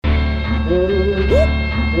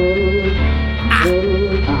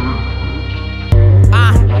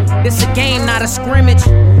This a game, not a scrimmage.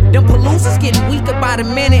 Them Paloozas getting weaker by the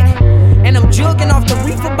minute, and I'm jugging off the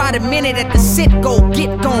reefer by the minute at the sit go,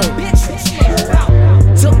 get gone.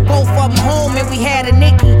 Took both of them home and we had a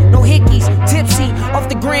Nicky, no hickeys, tipsy off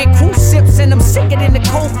the Grand Cru sips, and I'm sicker than the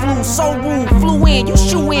cold flu. So rude, flew in, you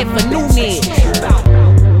shoe in for Nunez.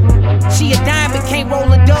 She a dime but can't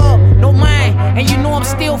roll a dub, no mind, and you know I'm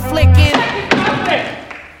still flicking.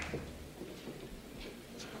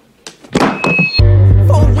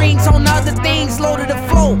 Rings on other things, loaded the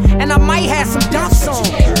flow, and I might have some dunks on.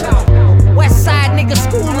 West side nigga,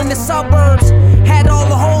 school in the suburbs, had all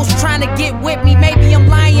the hoes trying to get with me. Maybe I'm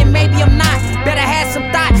lying, maybe I'm not. Better had some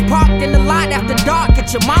thoughts parked in the lot after dark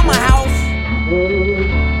at your mama house.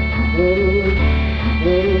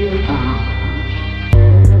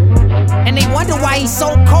 And they wonder why he's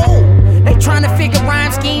so cold. They trying to figure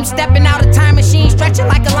rhyme schemes, stepping out a time machine, stretching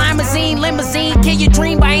like a limousine, kill your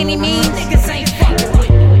dream by any means. Niggas ain't fucking with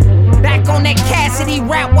me. Back on that Cassidy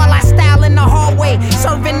rap while I style in the hallway,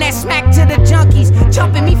 serving that smack to the junkies,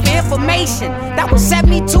 jumping me for information. That was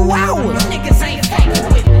 72 hours. Niggas ain't fucking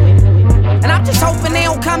with me. And I'm just hoping they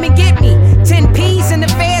don't come and get me. 10 P's and the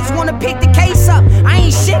feds wanna pick the case up. I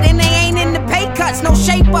ain't shit and they ain't in the pay cuts. No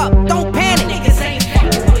shape up, don't panic. Niggas ain't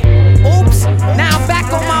fucking with me. Oops, now I'm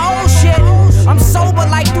back on my old shit. I'm sober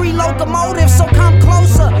like 3 locomotives, so come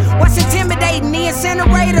closer. What's intimidating? The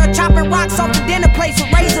incinerator, chopping rocks off the dinner plates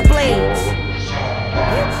with razor blades.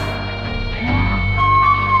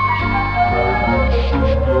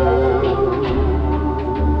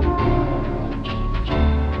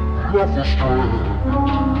 Never